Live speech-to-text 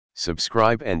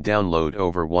Subscribe and download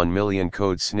over 1 million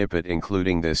code snippet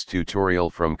including this tutorial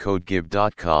from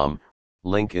codegive.com,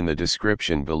 link in the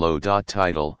description below.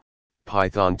 Title,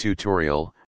 Python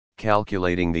tutorial,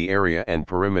 calculating the area and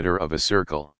perimeter of a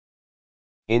circle.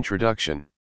 Introduction.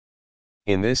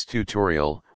 In this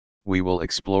tutorial, we will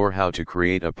explore how to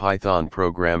create a Python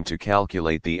program to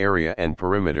calculate the area and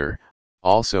perimeter,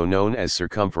 also known as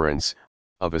circumference,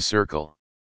 of a circle.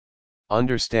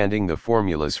 Understanding the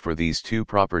formulas for these two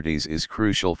properties is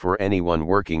crucial for anyone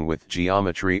working with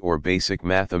geometry or basic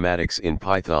mathematics in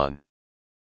Python.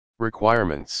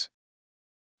 Requirements.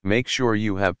 Make sure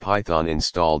you have Python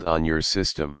installed on your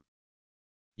system.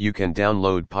 You can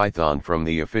download Python from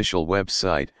the official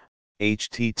website,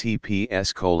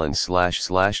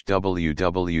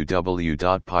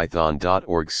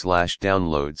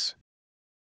 https://www.python.org/downloads.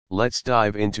 Let's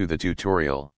dive into the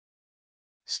tutorial.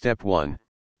 Step 1.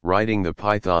 Writing the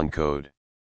Python code.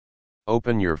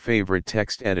 Open your favorite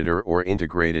text editor or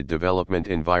integrated development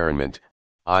environment,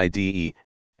 IDE,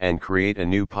 and create a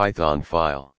new Python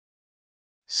file.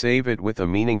 Save it with a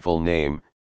meaningful name,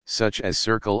 such as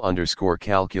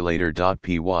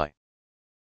circle_calculator.py.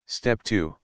 Step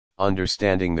 2.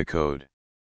 Understanding the code.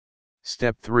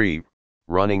 Step 3.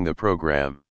 Running the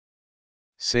program.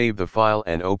 Save the file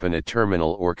and open a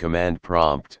terminal or command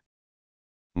prompt.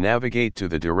 Navigate to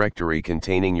the directory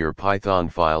containing your Python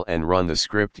file and run the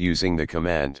script using the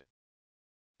command.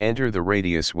 Enter the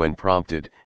radius when prompted,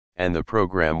 and the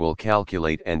program will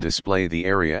calculate and display the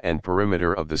area and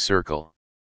perimeter of the circle.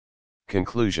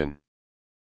 Conclusion.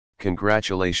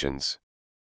 Congratulations!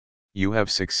 You have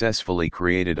successfully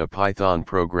created a Python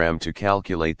program to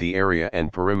calculate the area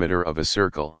and perimeter of a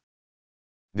circle.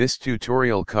 This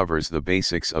tutorial covers the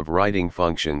basics of writing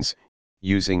functions,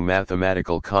 using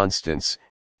mathematical constants,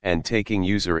 and taking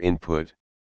user input.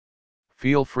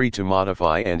 Feel free to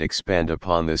modify and expand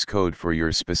upon this code for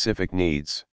your specific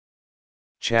needs.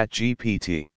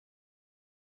 ChatGPT.